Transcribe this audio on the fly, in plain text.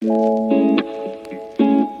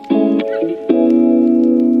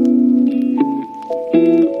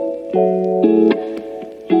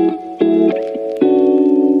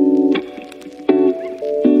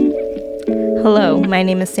My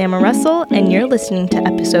name is Sam Russel, and you're listening to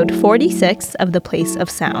episode 46 of The Place of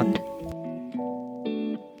Sound.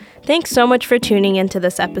 Thanks so much for tuning into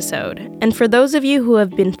this episode. And for those of you who have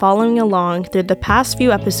been following along through the past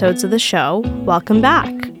few episodes of the show, welcome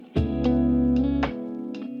back.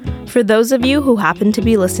 For those of you who happen to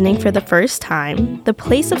be listening for the first time, The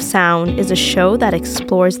Place of Sound is a show that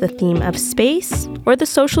explores the theme of space or the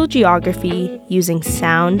social geography using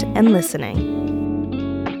sound and listening.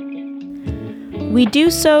 We do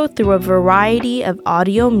so through a variety of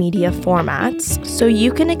audio media formats, so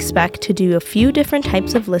you can expect to do a few different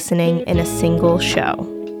types of listening in a single show.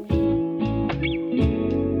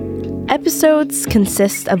 Episodes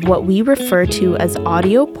consist of what we refer to as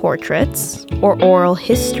audio portraits, or oral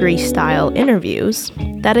history-style interviews,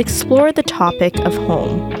 that explore the topic of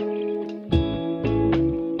home.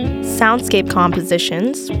 Soundscape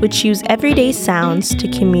compositions, which use everyday sounds to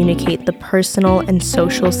communicate the personal and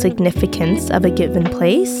social significance of a given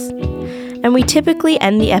place. And we typically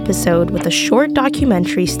end the episode with a short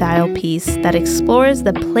documentary-style piece that explores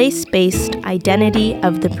the place-based identity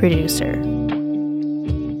of the producer.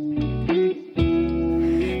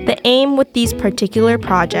 The aim with these particular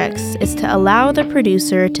projects is to allow the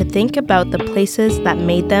producer to think about the places that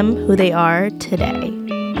made them who they are today.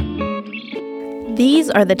 These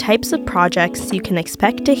are the types of projects you can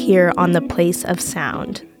expect to hear on The Place of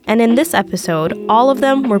Sound. And in this episode, all of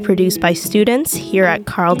them were produced by students here at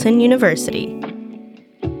Carleton University.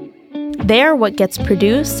 They are what gets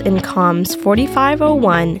produced in COM's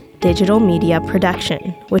 4501 Digital Media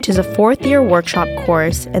Production, which is a fourth-year workshop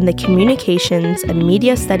course in the Communications and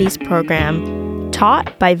Media Studies program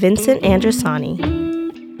taught by Vincent Andrusani.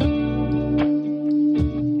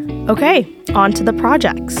 Okay, on to the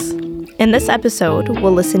projects. In this episode,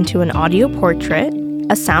 we'll listen to an audio portrait,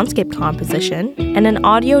 a soundscape composition, and an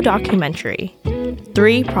audio documentary.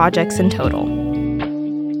 3 projects in total.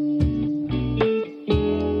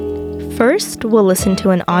 First, we'll listen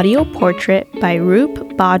to an audio portrait by Roop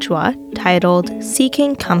Bajwa titled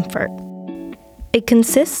Seeking Comfort. It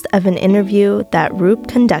consists of an interview that Roop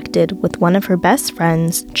conducted with one of her best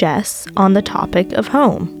friends, Jess, on the topic of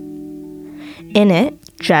home. In it,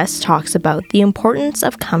 Jess talks about the importance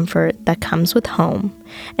of comfort that comes with home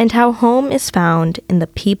and how home is found in the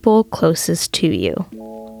people closest to you.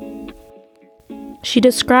 She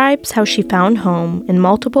describes how she found home in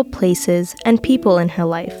multiple places and people in her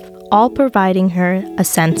life, all providing her a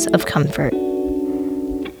sense of comfort.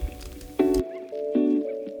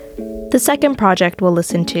 The second project we'll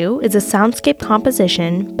listen to is a soundscape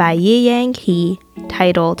composition by Yiyang He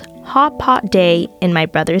titled Hot Pot Day in My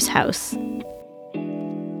Brother's House.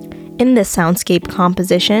 In this soundscape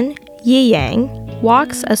composition, Yiyang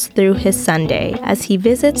walks us through his Sunday as he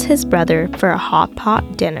visits his brother for a hot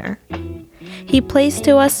pot dinner. He plays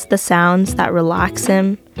to us the sounds that relax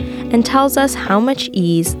him and tells us how much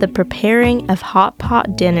ease the preparing of hot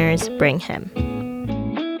pot dinners bring him.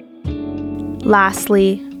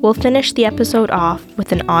 Lastly, we'll finish the episode off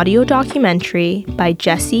with an audio documentary by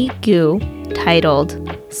Jessie Gu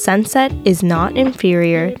titled Sunset is Not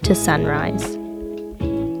Inferior to Sunrise.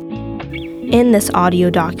 In this audio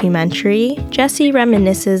documentary, Jessie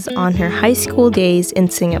reminisces on her high school days in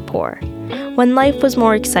Singapore, when life was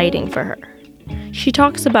more exciting for her. She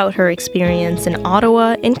talks about her experience in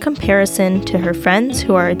Ottawa in comparison to her friends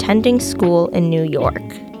who are attending school in New York.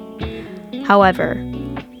 However,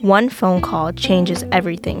 one phone call changes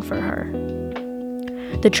everything for her.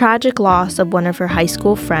 The tragic loss of one of her high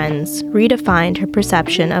school friends redefined her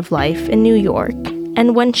perception of life in New York,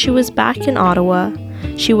 and when she was back in Ottawa,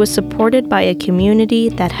 she was supported by a community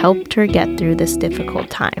that helped her get through this difficult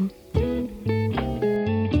time.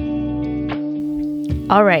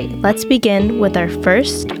 All right, let's begin with our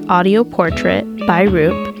first audio portrait by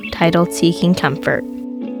Roop titled Seeking Comfort.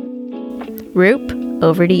 Roop,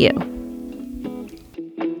 over to you.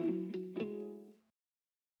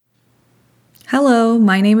 Hello,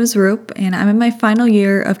 my name is Roop, and I'm in my final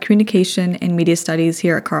year of Communication and Media Studies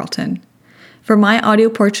here at Carleton. For my audio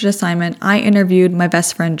portrait assignment, I interviewed my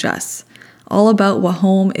best friend Jess, all about what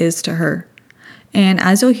home is to her. And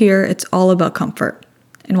as you'll hear, it's all about comfort.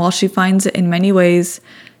 And while she finds it in many ways,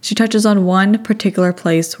 she touches on one particular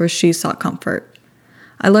place where she sought comfort.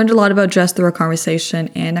 I learned a lot about Jess through our conversation,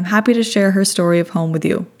 and I'm happy to share her story of home with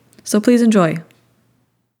you. So please enjoy.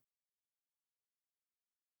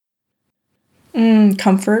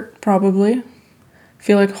 Comfort, probably. I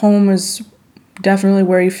feel like home is definitely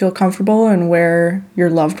where you feel comfortable and where your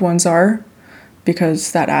loved ones are,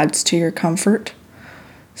 because that adds to your comfort.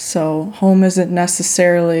 So home isn't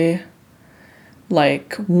necessarily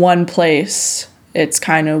like one place. It's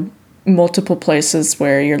kind of multiple places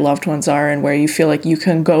where your loved ones are and where you feel like you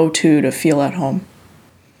can go to feel at home.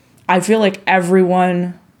 I feel like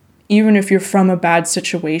everyone, even if you're from a bad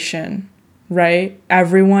situation, right?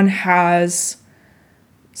 Everyone has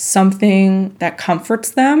something that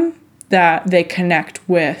comforts them that they connect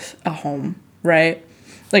with a home, right?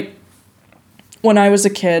 Like when I was a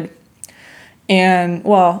kid and,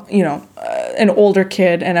 an older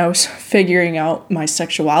kid, and I was figuring out my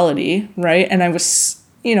sexuality, right? And I was,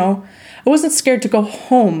 I wasn't scared to go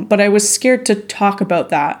home, but I was scared to talk about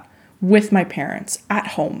that with my parents at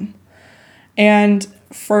home. And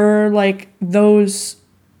for like those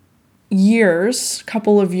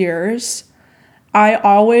couple of years, I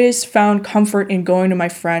always found comfort in going to my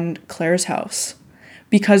friend Claire's house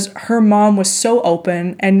because her mom was so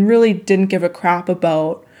open and really didn't give a crap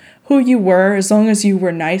about who you were as long as you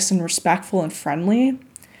were nice and respectful and friendly.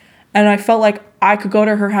 And I felt like I could go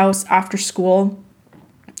to her house after school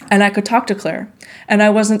and I could talk to Claire. And I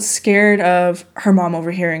wasn't scared of her mom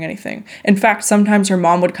overhearing anything. In fact, sometimes her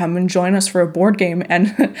mom would come and join us for a board game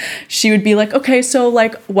and she would be like, okay, so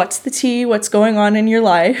like, what's the tea? What's going on in your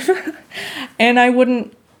life? And I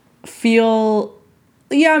wouldn't feel,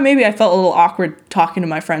 maybe I felt a little awkward talking to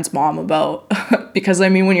my friend's mom about, because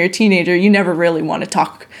when you're a teenager, you never really want to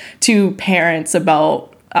talk to parents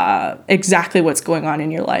about exactly what's going on in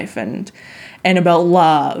your life and about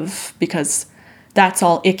love, because that's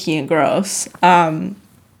all icky and gross.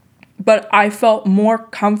 But I felt more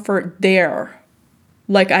comfort there.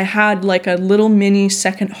 Like I had like a little mini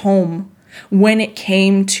second home when it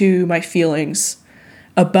came to my feelings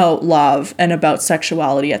about love and about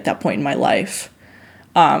sexuality at that point in my life.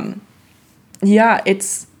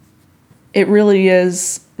 It really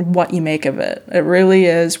is what you make of it. It really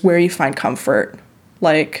is where you find comfort.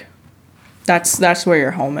 Like that's where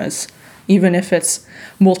your home is. Even if it's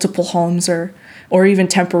multiple homes or even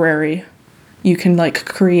temporary, you can like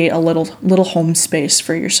create a little home space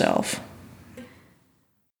for yourself.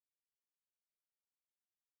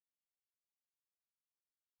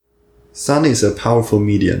 Sound is a powerful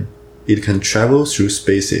medium. It can travel through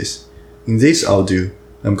spaces. In this audio,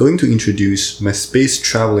 I'm going to introduce my space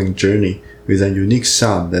traveling journey with a unique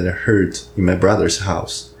sound that I heard in my brother's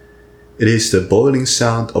house. It is the boiling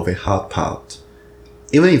sound of a hot pot.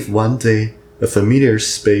 Even if one day a familiar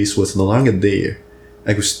space was no longer there,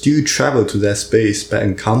 I could still travel to that space by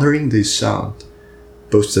encountering this sound.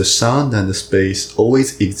 Both the sound and the space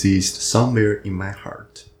always exist somewhere in my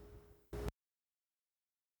heart.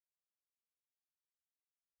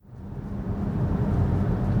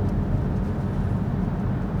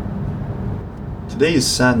 Today is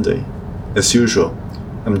Sunday. As usual,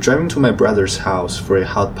 I'm driving to my brother's house for a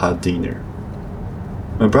hot pot dinner.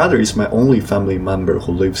 My brother is my only family member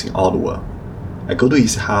who lives in Ottawa. I go to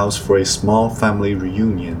his house for a small family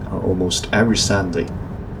reunion on almost every Sunday.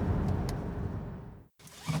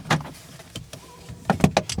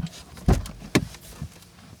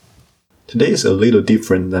 Today is a little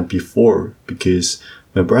different than before because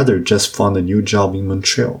my brother just found a new job in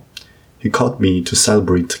Montreal. He called me to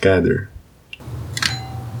celebrate together.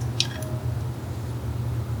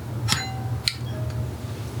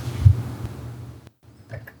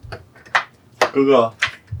 哥哥，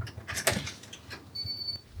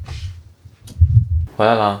回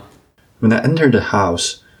来啦。When I enter the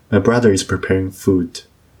house, my brother is preparing food.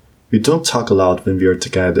 We don't talk a lot when we are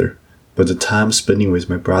together, but the time spending with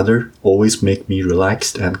my brother always make me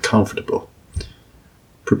relaxed and comfortable.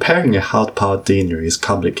 Preparing a hot pot dinner is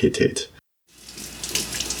complicated.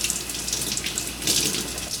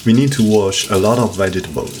 We need to wash a lot of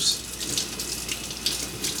vegetables.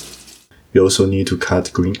 We also need to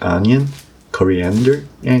cut green onion, coriander,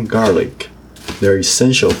 and garlic. They're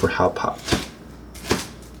essential for hot pot.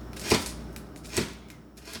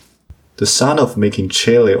 The sound of making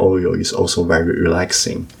chili oil is also very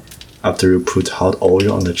relaxing. After you put hot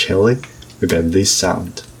oil on the chili, you get this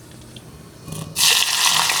sound.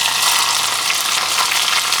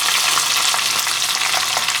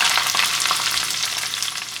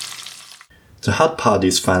 The hot pot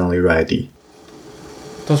is finally ready.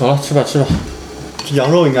 都熟了，吃吧吃吧。这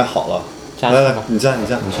羊肉应该好了。来来，你先。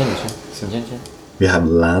We have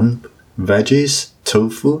lamb, veggies,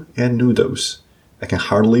 tofu, and noodles. I can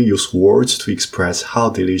hardly use words to express how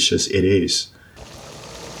delicious it is.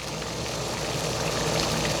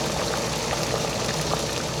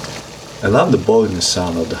 I love the boiling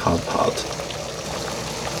sound of the hot pot.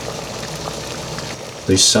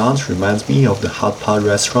 This sound reminds me of the hot pot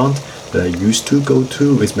restaurant that I used to go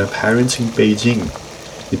to with my parents in Beijing.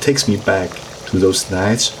 It takes me back to those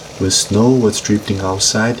nights when snow was drifting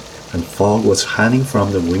outside and fog was hanging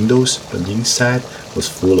from the windows, but inside was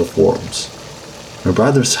full of worms. My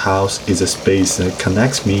brother's house is a space that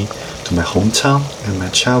connects me to my hometown and my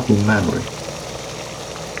childhood memory.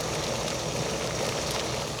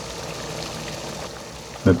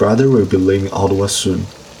 My brother will be leaving Ottawa soon.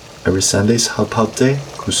 Every Sunday's hot pot day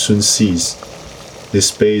could soon cease. This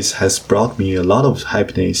space has brought me a lot of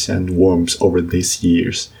happiness and warmth over these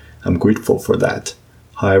years. I'm grateful for that.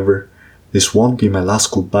 However, this won't be my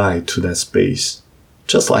last goodbye to that space.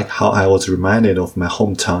 Just like how I was reminded of my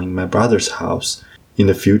hometown in my brother's house, in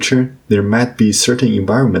the future, there might be certain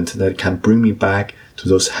environment that can bring me back to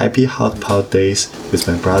those happy hot pot days with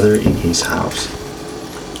my brother in his house.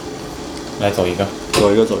 来走一个。走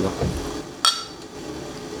一个，走一个。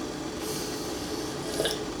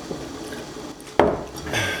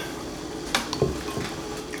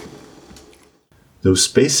Those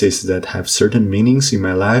spaces that have certain meanings in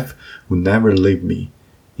my life will never leave me.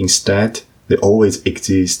 Instead, they always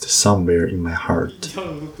exist somewhere in my heart.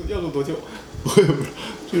 要录多久？可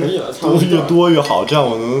以了，越多越好，这样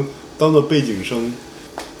我能当做背景声。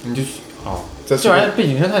你就这玩意儿背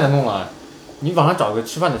景声太难弄了，你网上找个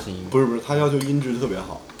吃饭的声音。不是，他要求音质特别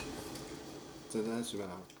好。咱随便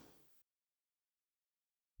拿。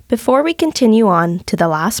Before we continue on to the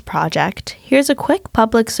last project, here's a quick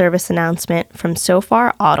public service announcement from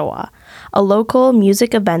SoFar Ottawa, a local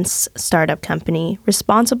music events startup company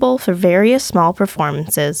responsible for various small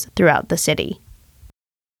performances throughout the city.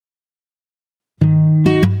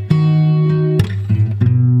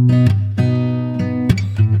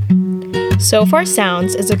 SoFar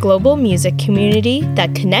Sounds is a global music community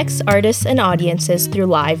that connects artists and audiences through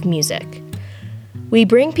live music. We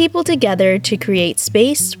bring people together to create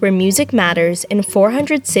space where music matters in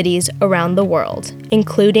 400 cities around the world,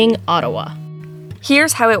 including Ottawa.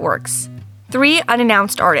 Here's how it works. 3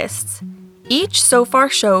 unannounced artists. Each SoFar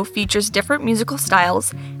show features different musical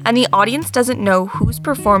styles, and the audience doesn't know who's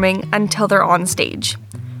performing until they're on stage.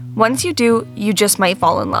 Once you do, you just might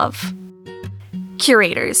fall in love.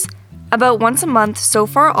 Curators. About once a month,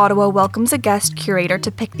 SoFar Ottawa welcomes a guest curator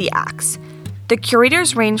to pick the acts. The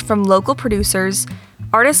curators range from local producers,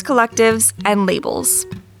 artist collectives, and labels.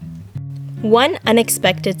 One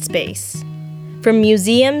unexpected space. From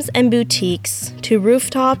museums and boutiques, to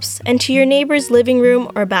rooftops, and to your neighbor's living room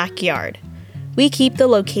or backyard. We keep the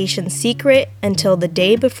location secret until the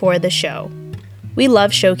day before the show. We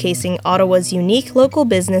love showcasing Ottawa's unique local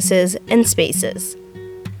businesses and spaces.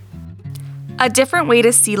 A different way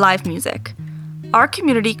to see live music. Our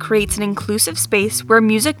community creates an inclusive space where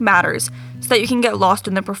music matters so that you can get lost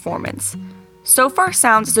in the performance. SoFar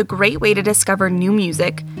Sounds is a great way to discover new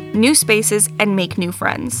music, new spaces, and make new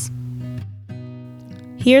friends.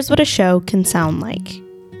 Here's what a show can sound like.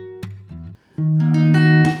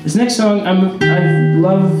 This next song, I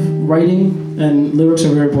love writing, and lyrics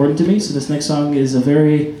are very important to me, so this next song is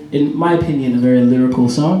in my opinion, a very lyrical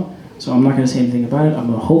song, so I'm not going to say anything about it.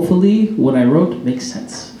 Hopefully what I wrote makes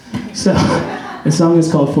sense. So, the song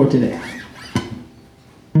is called For Today.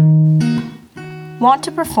 Want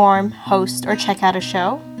to perform, host, or check out a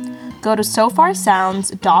show? Go to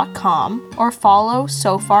sofarsounds.com or follow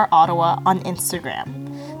SoFar Ottawa on Instagram.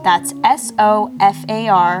 That's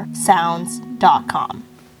SOFAR sounds.com.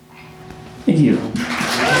 Thank you.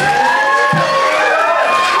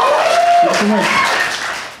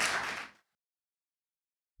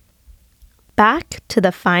 Back to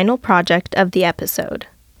the final project of the episode.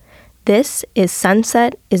 This is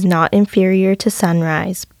Sunset is Not Inferior to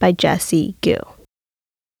Sunrise by Jessie Gu.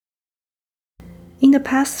 In the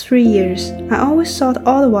past 3 years, I always thought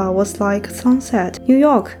Ottawa was like sunset, New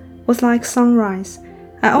York was like sunrise.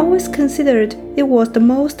 I always considered it was the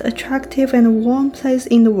most attractive and warm place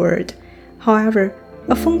in the world. However,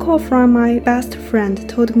 a phone call from my best friend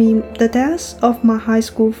told me the death of my high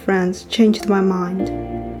school friends changed my mind.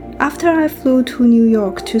 After I flew to New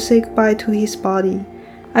York to say goodbye to his body,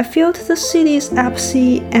 I felt the city's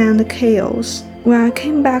apathy and chaos. When I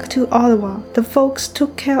came back to Ottawa, the folks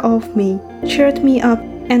took care of me, cheered me up,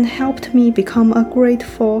 and helped me become a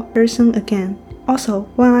grateful person again. Also,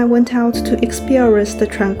 when I went out to experience the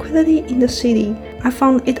tranquility in the city, I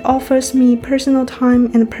found it offers me personal time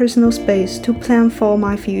and personal space to plan for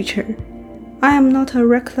my future. I am not a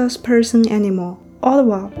reckless person anymore.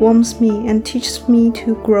 Ottawa warms me and teaches me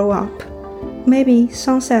to grow up. Maybe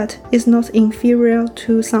sunset is not inferior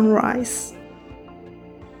to sunrise.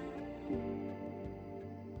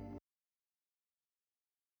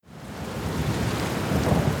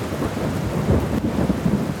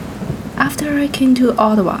 After I came to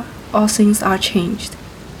Ottawa, all things are changed.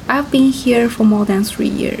 I've been here for more than 3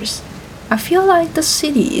 years. I feel like the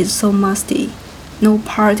city is so musty. No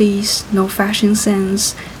parties, no fashion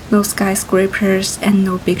sense, no skyscrapers, and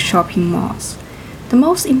no big shopping malls. The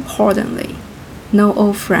most importantly, no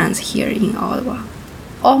old friends here in Ottawa.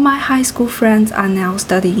 All my high school friends are now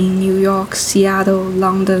studying in New York, Seattle,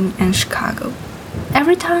 London, and Chicago.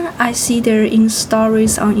 Every time I see their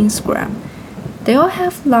stories on Instagram, they all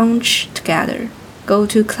have lunch together, go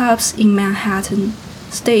to clubs in Manhattan,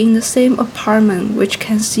 stay in the same apartment which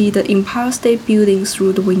can see the Empire State Building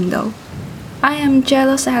through the window. I am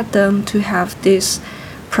jealous at them to have this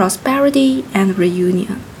prosperity and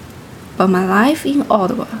reunion. But my life in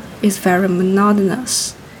Ottawa is very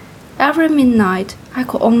monotonous. Every midnight, I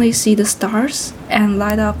could only see the stars and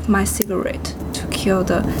light up my cigarette to kill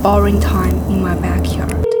the boring time in my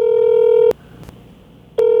backyard.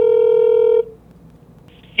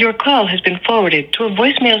 Your call has been forwarded to a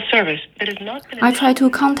voicemail service that has not been... I try to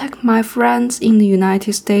contact my friends in the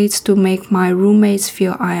United States to make my roommates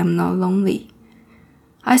feel I am not lonely.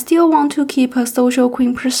 I still want to keep a social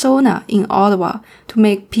queen persona in Ottawa to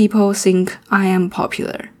make people think I am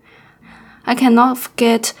popular. I cannot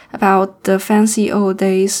forget about the fancy old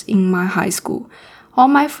days in my high school. All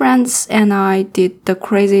my friends and I did the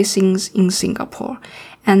crazy things in Singapore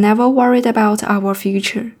and never worried about our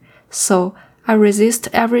future. So I resist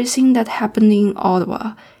everything that happened in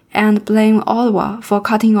Ottawa and blame Ottawa for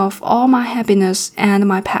cutting off all my happiness and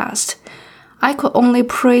my past. I could only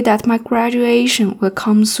pray that my graduation will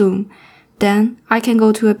come soon. Then I can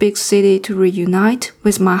go to a big city to reunite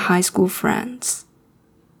with my high school friends.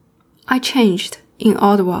 I changed in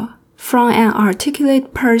Ottawa from an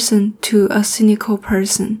articulate person to a cynical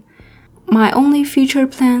person. My only future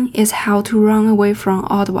plan is how to run away from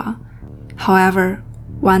Ottawa. However,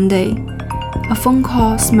 one day, a phone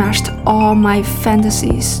call smashed all my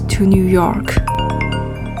fantasies to New York.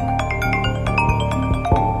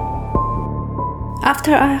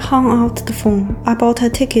 After I hung out the phone, I bought a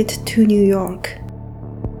ticket to New York.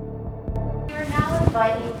 We are now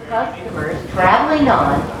inviting customers traveling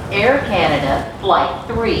on Air Canada Flight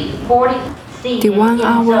 340. The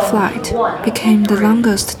 1-hour flight became the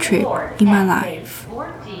longest trip in my life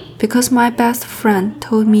because my best friend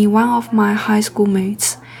told me one of my high school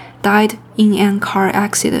mates died in a car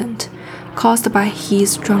accident caused by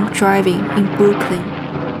his drunk driving in Brooklyn.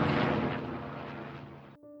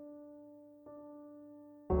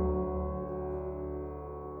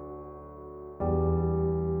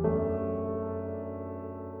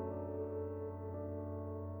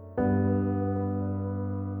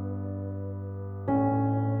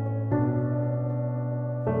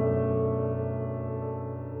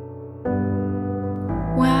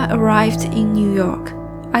 When I arrived in New York,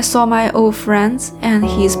 I saw my old friends and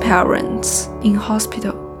his parents in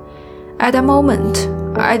hospital. At that moment,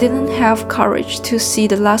 I didn't have courage to see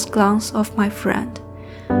the last glance of my friend.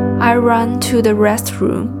 I ran to the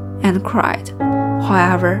restroom and cried.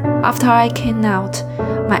 However, after I came out,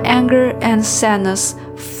 my anger and sadness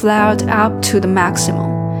flared up to the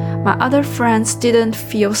maximum. My other friends didn't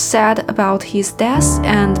feel sad about his death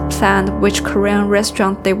and planned which Korean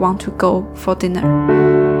restaurant they want to go for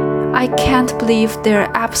dinner. I can't believe their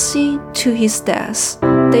apathy to his death.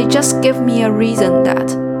 They just give me a reason that,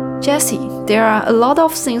 Jessie, there are a lot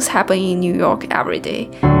of things happening in New York every day.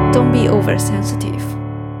 Don't be oversensitive.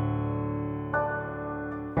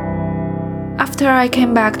 After I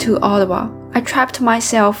came back to Ottawa, I trapped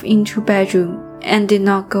myself into bedroom and did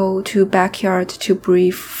not go to backyard to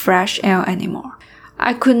breathe fresh air anymore.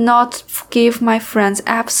 I could not forgive my friend's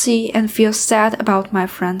apathy and feel sad about my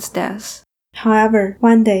friend's death. However,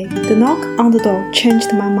 one day, the knock on the door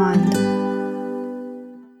changed my mind.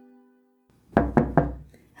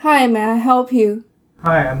 Hi, may I help you?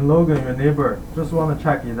 Hi, I'm Logan, your neighbor. Just want to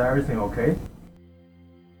check, is everything okay?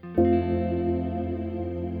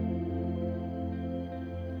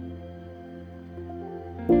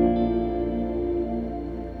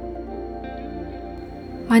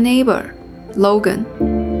 My neighbor, Logan,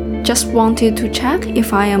 just wanted to check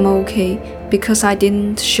if I am okay because I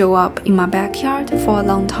didn't show up in my backyard for a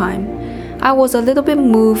long time. I was a little bit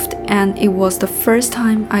moved and it was the first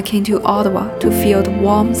time I came to Ottawa to feel the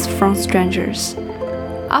warmth from strangers.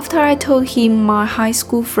 After I told him my high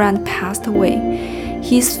school friend passed away,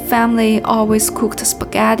 his family always cooked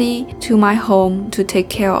spaghetti to my home to take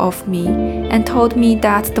care of me and told me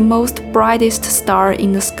that the most brightest star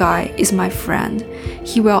in the sky is my friend.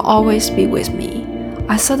 He will always be with me.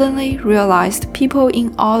 I suddenly realized people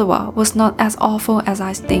in Ottawa was not as awful as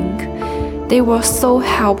I think. They were so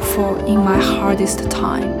helpful in my hardest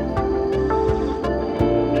time.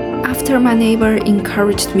 After my neighbor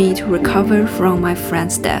encouraged me to recover from my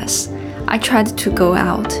friend's death, I tried to go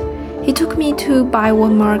out. He took me to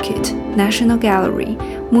Bajwa Market, National Gallery,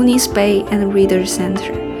 Muni's Bay, and Reader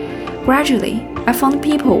Center. Gradually, I found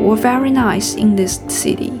people were very nice in this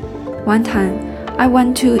city. One time, I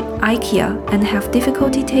went to IKEA and have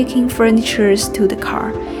difficulty taking furniture to the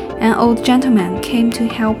car. An old gentleman came to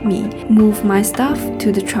help me move my stuff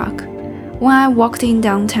to the truck. When I walked in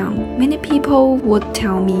downtown, many people would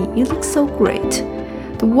tell me, "You look so great."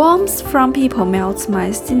 The warmth from people melts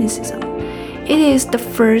my cynicism. It is the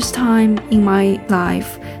first time in my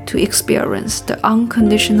life to experience the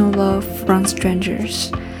unconditional love from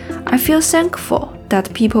strangers. I feel thankful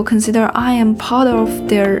that people consider I am part of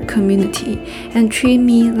their community and treat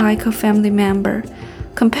me like a family member.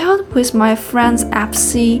 Compared with my friend's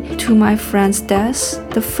apathy to my friend's death,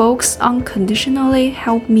 the folks unconditionally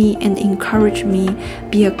help me and encourage me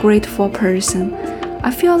be a grateful person.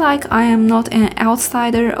 I feel like I am not an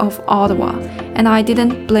outsider of Ottawa, and I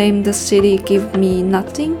didn't blame the city give me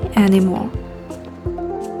nothing anymore.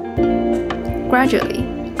 Gradually,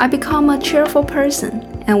 I become a cheerful person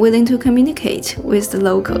and willing to communicate with the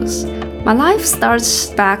locals. My life starts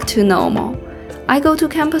back to normal. I go to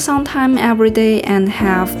campus on time every day and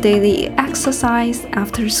have daily exercise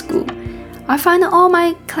after school. I find all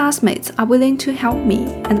my classmates are willing to help me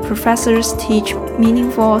and professors teach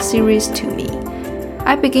meaningful theories to me.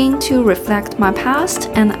 I begin to reflect my past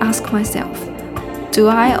and ask myself, do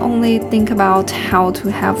I only think about how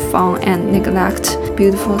to have fun and neglect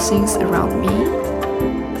beautiful things around me?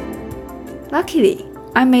 Luckily,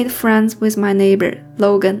 I made friends with my neighbor,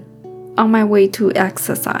 Logan, on my way to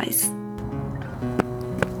exercise.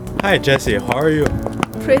 Hi Jessie, how are you?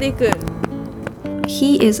 Pretty good.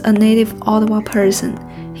 He is a native Ottawa person.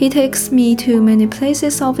 He takes me to many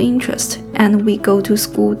places of interest, and we go to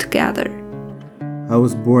school together. I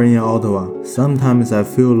was born in Ottawa. Sometimes I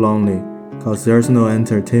feel lonely because there's no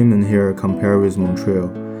entertainment here compared with Montreal.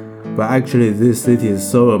 But actually this city is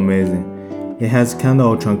so amazing. It has kind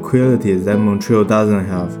of tranquility that Montreal doesn't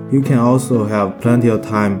have. You can also have plenty of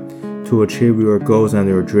time to achieve your goals and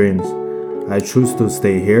your dreams. I choose to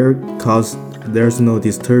stay here because there's no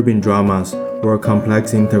disturbing dramas or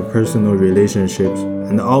complex interpersonal relationships,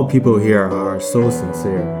 and all people here are so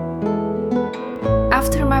sincere.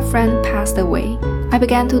 After my friend passed away, I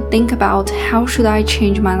began to think about how should I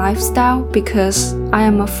change my lifestyle because I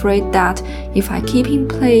am afraid that if I keep on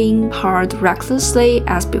playing hard recklessly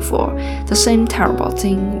as before, the same terrible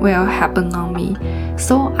thing will happen on me.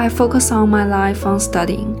 So I focus on my life on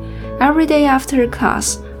studying. Every day after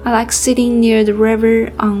class, I like sitting near the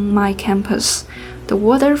river on my campus. The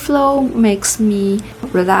water flow makes me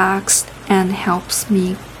relaxed and helps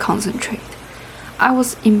me concentrate. I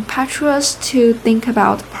was impetuous to think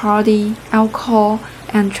about party, alcohol,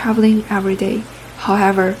 and traveling every day.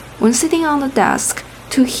 However, when sitting on the desk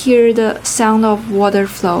to hear the sound of water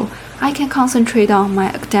flow, I can concentrate on my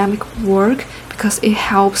academic work because it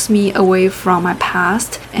helps me away from my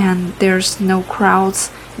past and there's no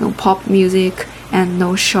crowds, no pop music, and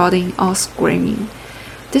no shouting or screaming.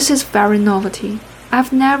 This is very novelty.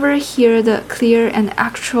 I've never heard the clear and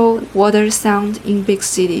actual water sound in big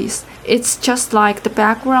cities. It's just like the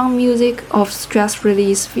background music of stress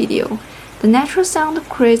release video. The natural sound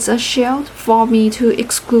creates a shield for me to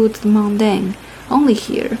exclude the mundane. Only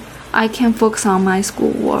here, I can focus on my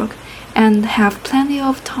schoolwork and have plenty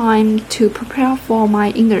of time to prepare for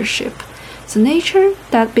my internship. The nature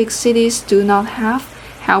that big cities do not have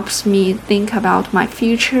helps me think about my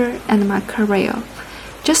future and my career.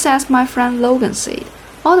 Just as my friend Logan said,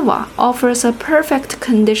 Ottawa offers a perfect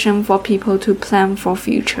condition for people to plan for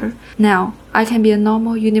future. Now, I can be a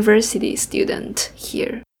normal university student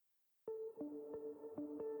here.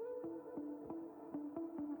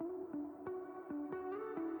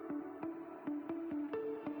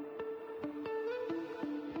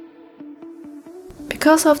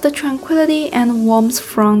 Because of the tranquility and warmth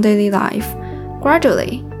from daily life,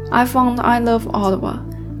 gradually, I found I love Ottawa.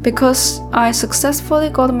 Because I successfully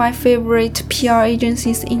got my favorite PR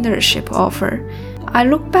agency's internship offer, I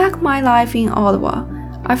look back my life in Ottawa.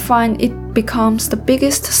 I find it becomes the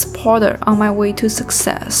biggest supporter on my way to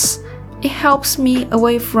success. It helps me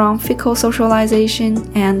away from fickle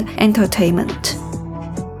socialization and entertainment.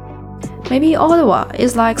 Maybe Ottawa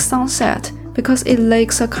is like sunset because it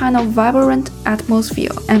lacks a kind of vibrant atmosphere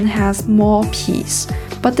and has more peace.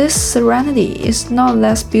 But this serenity is not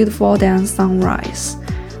less beautiful than sunrise.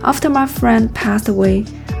 After my friend passed away,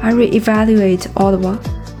 I re-evaluate Ottawa.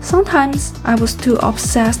 Sometimes I was too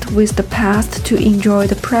obsessed with the past to enjoy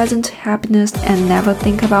the present happiness and never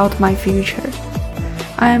think about my future.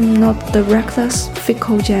 I am not the reckless,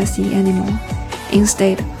 fickle Jessie anymore.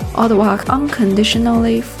 Instead, Ottawa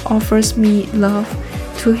unconditionally offers me love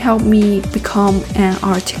to help me become an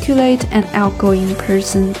articulate and outgoing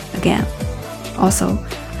person again. Also,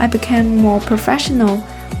 I became more professional,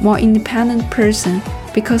 more independent person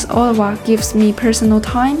because Ottawa gives me personal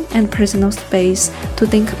time and personal space to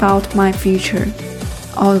think about my future.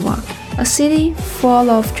 Ottawa, a city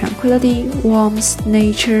full of tranquility, warmth,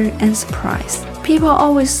 nature, and surprise. People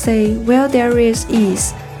always say, where there is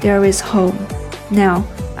ease, there is home. Now,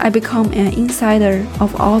 I become an insider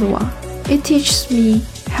of Ottawa. It teaches me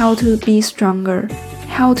how to be stronger,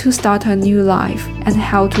 how to start a new life, and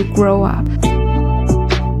how to grow up.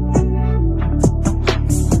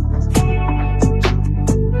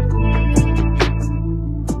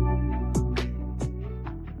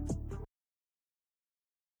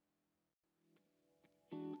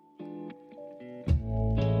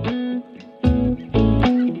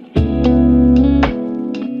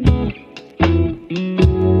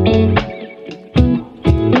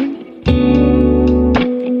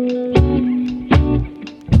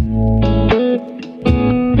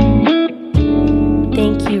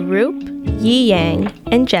 Yiyang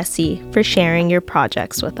and Jessie for sharing your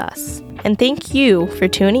projects with us. And thank you for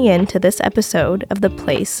tuning in to this episode of The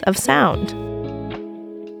Place of Sound.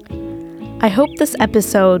 I hope this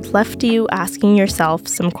episode left you asking yourself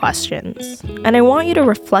some questions. And I want you to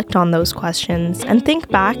reflect on those questions and think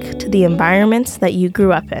back to the environments that you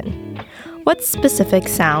grew up in. What specific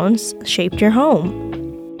sounds shaped your home?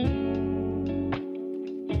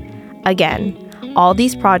 Again, all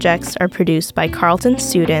these projects are produced by Carleton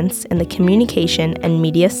students in the Communication and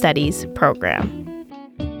Media Studies program.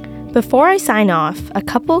 Before I sign off, a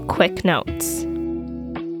couple quick notes.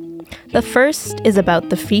 The first is about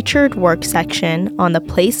the featured work section on the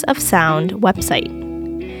Place of Sound website.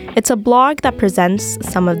 It's a blog that presents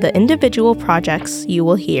some of the individual projects you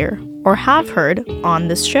will hear or have heard on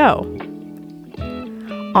this show.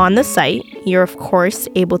 On the site, you're of course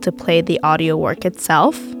able to play the audio work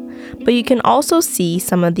itself, but you can also see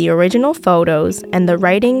some of the original photos and the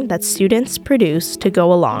writing that students produce to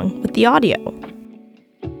go along with the audio.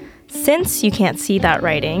 Since you can't see that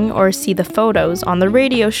writing or see the photos on the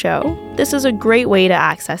radio show, this is a great way to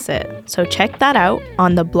access it, so check that out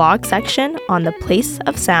on the blog section on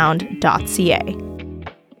theplaceofsound.ca.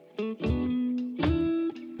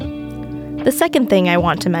 The second thing I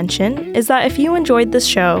want to mention is that if you enjoyed this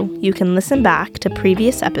show, you can listen back to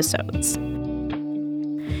previous episodes.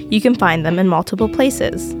 You can find them in multiple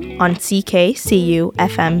places, on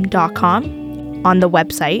ckcufm.com, on the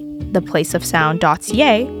website,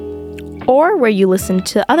 theplaceofsound.ca, or where you listen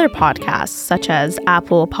to other podcasts such as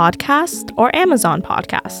Apple Podcast or Amazon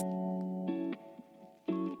Podcast.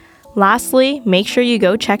 Lastly, make sure you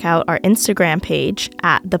go check out our Instagram page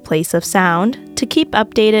at The Place of Sound to keep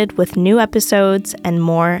updated with new episodes and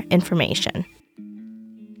more information.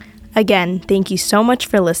 Again, thank you so much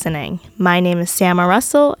for listening. My name is Sama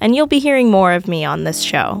Russel, and you'll be hearing more of me on this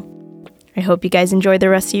show. I hope you guys enjoy the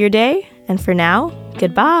rest of your day, and for now,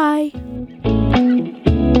 goodbye!